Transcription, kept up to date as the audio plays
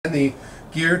the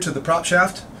gear to the prop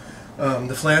shaft,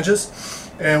 the flanges,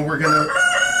 and we're gonna...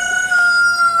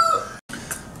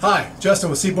 Hi, Justin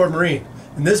with Seaboard Marine.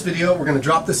 In this video, we're gonna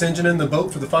drop this engine in the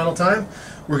boat for the final time.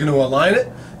 We're gonna align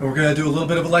it, and we're gonna do a little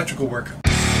bit of electrical work.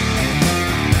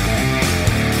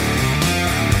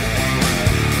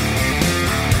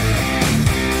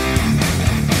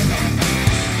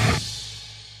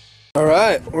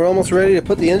 Alright, we're almost ready to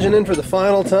put the engine in for the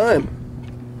final time.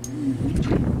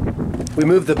 We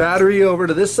moved the battery over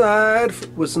to this side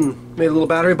with made a little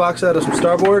battery box out of some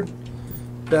starboard.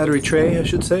 Battery tray, I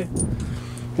should say.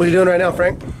 What are you doing right now,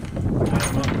 Frank?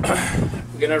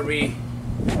 We're gonna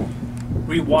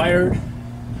rewire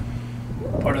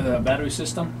part of the battery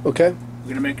system. Okay. We're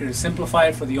gonna make it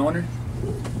simplified for the owner.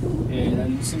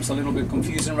 And it seems a little bit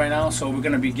confusing right now, so we're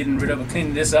gonna be getting rid of,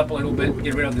 cleaning this up a little bit,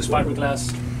 get rid of this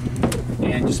fiberglass,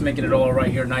 and just making it all right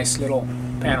here, nice little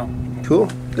panel. Cool.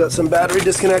 Got some battery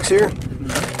disconnects here.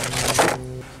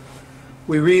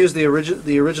 We reused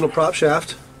the original prop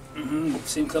shaft.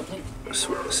 Same coupling.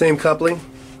 Same coupling.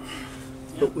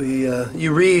 But we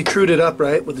you re-trued it up,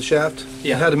 right, with the shaft?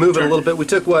 Yeah. Had to move it a little bit. We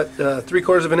took what,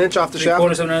 3/4 of an inch off the shaft?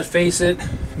 3/4 of an inch. Face it,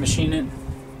 machine it,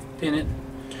 pin it,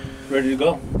 ready to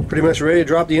go. Pretty much ready to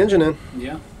drop the engine in.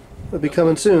 Yeah. It'll be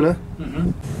coming soon, huh?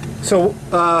 So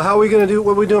how are we going to do?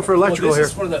 What are we doing for electrical here?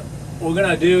 What we're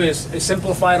gonna do is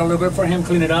simplify it a little bit for him,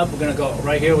 clean it up. We're gonna go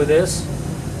right here with this,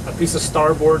 a piece of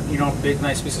starboard, you know, big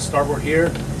nice piece of starboard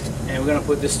here, and we're gonna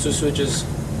put these two switches,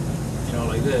 you know,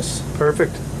 like this.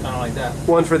 Perfect. Kind of like that.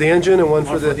 One for the engine and one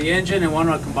for the engine, and one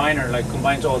on a combiner, like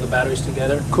combines all the batteries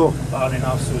together. Cool. On and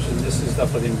off switches. This is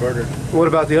stuff for the inverter. What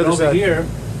about the other side? Over here,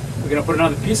 we're gonna put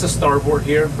another piece of starboard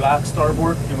here, black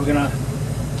starboard, and we're gonna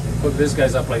hook these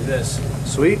guys up like this.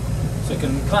 Sweet. So it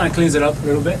can kind of cleans it up a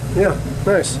little bit. Yeah,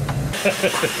 nice.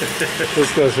 This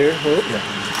goes here. Oh. Yeah.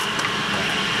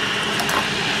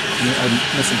 I'm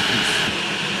missing a piece.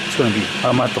 It's gonna be.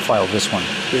 I'm gonna have to file this one.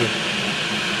 Yeah.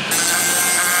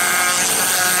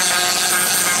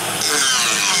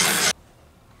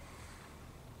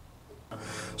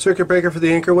 Circuit breaker for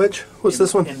the anchor wedge. What's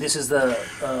this one? And this is the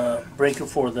breaker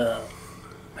for the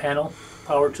panel,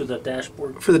 power to the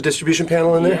dashboard. For the distribution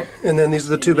panel in there? Yep. And then these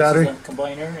are the two battery? This is the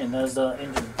combiner, and that's the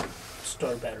engine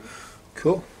start battery.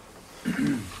 Cool.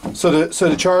 So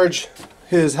to charge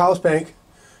his house bank,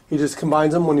 he just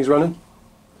combines them when he's running?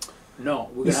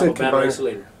 No, we're going to have a battery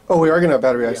isolator. Oh, we are going to have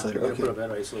battery isolator. We're Okay. going to put a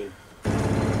battery isolator.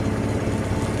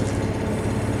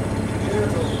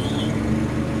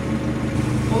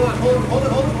 Hold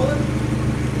it.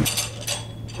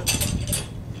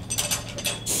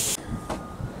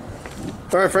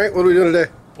 All right, Frank, what are we doing today?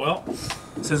 Well,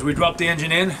 since we dropped the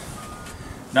engine in,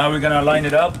 now we're going to line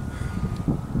it up.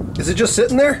 Is it just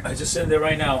sitting there? It's just sitting there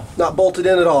right now. Not bolted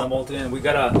in at all? Not bolted in. We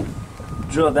got to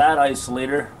drill that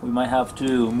isolator. We might have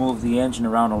to move the engine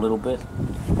around a little bit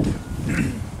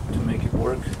to make it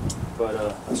work. But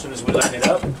as soon as we line it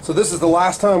up. So this is the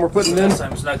last time we're putting it in? Last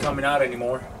time it's not coming out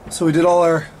anymore. So we did all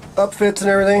our upfits and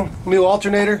everything. New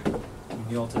alternator.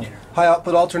 The alternator. High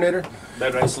output alternator.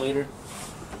 Battery isolator.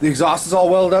 The exhaust is all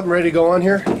welded up and ready to go on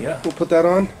here. Yeah. We'll put that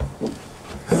on.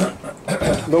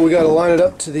 But we got to line it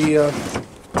up to the...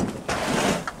 I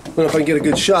don't know if I can get a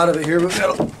good shot of it here, but we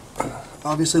got to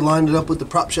obviously line it up with the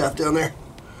prop shaft down there.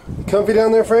 Comfy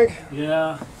down there, Frank?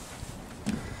 Yeah.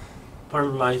 Part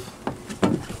of life.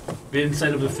 Be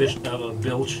inside of a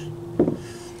bilge.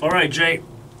 All right, Jay.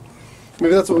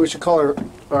 Maybe that's what we should call our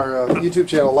YouTube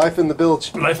channel, Life in the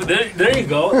Bilge. There you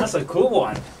go. That's a cool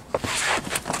one.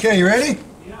 Okay, you ready?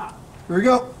 Yeah. Here we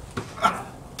go.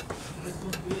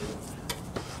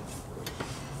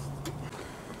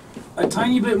 A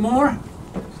tiny bit more. A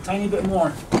tiny bit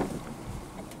more.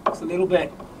 Just a little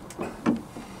bit.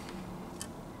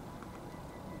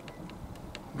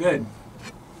 Good.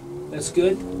 That's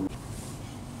good.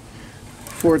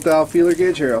 4th thou feeler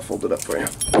gauge. Here, I'll fold it up for you.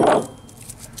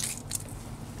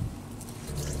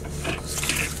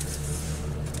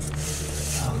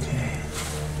 Okay.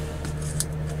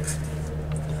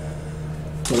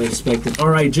 What I expected. All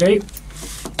right, Jay.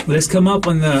 Let's come up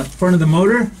on the front of the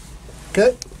motor.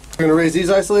 Okay. We're gonna raise these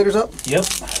isolators up? Yep.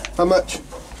 How much?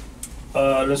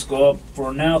 Let's go up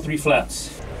for now 3 flats.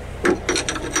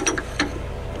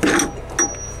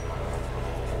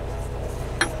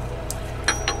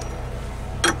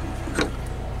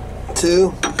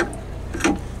 2,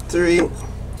 3.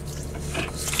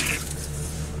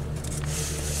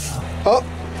 Oh.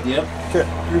 Yep. Okay.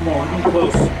 3 more. I'm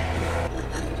close.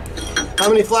 How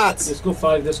many flats? Let's go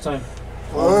 5 this time.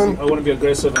 1. I want to be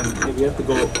aggressive, and if we have to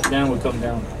go down, we'll come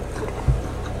down.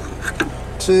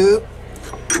 2,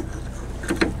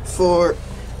 4, 5.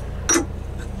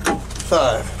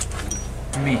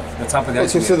 to me, the top of that.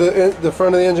 Okay, so the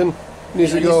front of the engine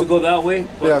needs to go. Needs to go that way.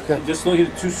 But yeah, okay. Just don't hit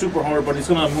it too super hard, but it's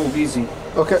gonna move easy.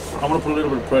 Okay. I'm gonna put a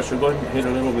little bit of pressure. Go ahead and hit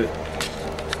a little bit.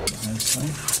 That's fine.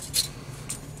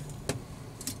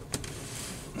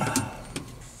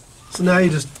 So now you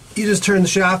just turn the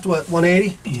shaft, what,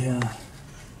 180? Yeah.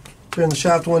 Turn the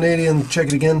shaft 180 and check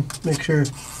it again. Make sure.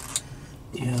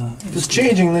 Yeah. If it's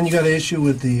changing, then you got an issue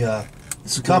with the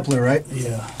coupler, right?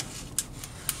 Yeah.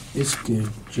 It's good,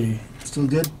 Jay. Still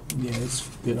good? Yeah, it's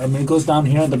good. I mean, it goes down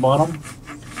here at the bottom.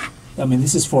 I mean,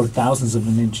 this is for thousandths of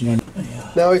an inch. You know?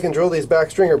 Yeah. Now we can drill these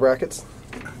back stringer brackets.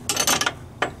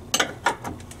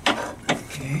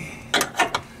 Okay.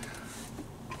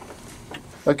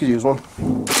 I could use one.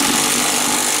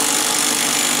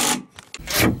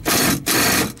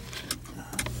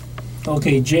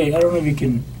 Okay, Jay, I don't know if you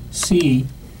can see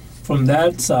from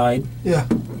that side. Yeah.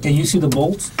 Can you see the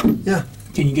bolts? Yeah.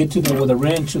 Can you get to the, with a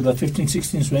wrench, with a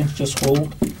 15/16 wrench, just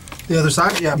hold? The other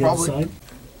side? Yeah, the probably. Other side?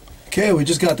 Okay, we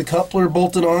just got the coupler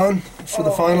bolted on for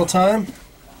the final time.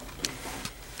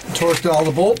 Torqued all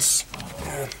the bolts.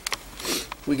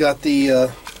 We got the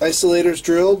isolators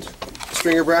drilled,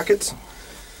 stringer brackets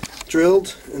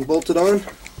drilled and bolted on.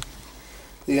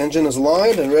 The engine is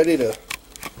lined and ready to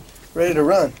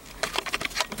run.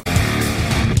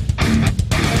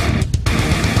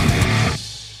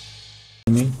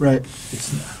 Right.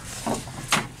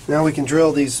 Now we can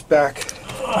drill these back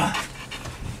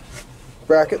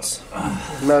brackets,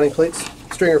 mounting plates,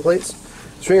 stringer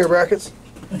brackets.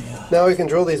 Now we can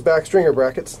drill these back stringer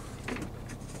brackets.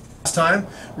 Last time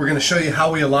we're going to show you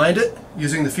how we aligned it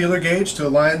using the feeler gauge to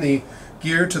align the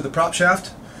gear to the prop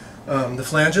shaft, the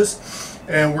flanges,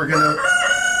 and we're going to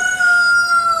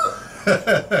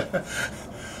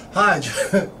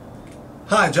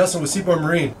Hi, Justin with Seaboard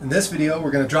Marine. In this video,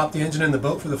 we're going to drop the engine in the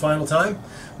boat for the final time.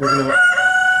 We're going to...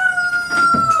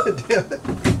 Damn it.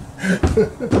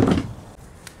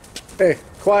 Hey,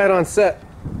 quiet on set.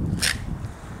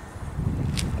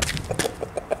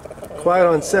 Quiet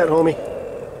on set, homie.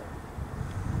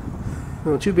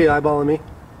 Don't you be eyeballing me.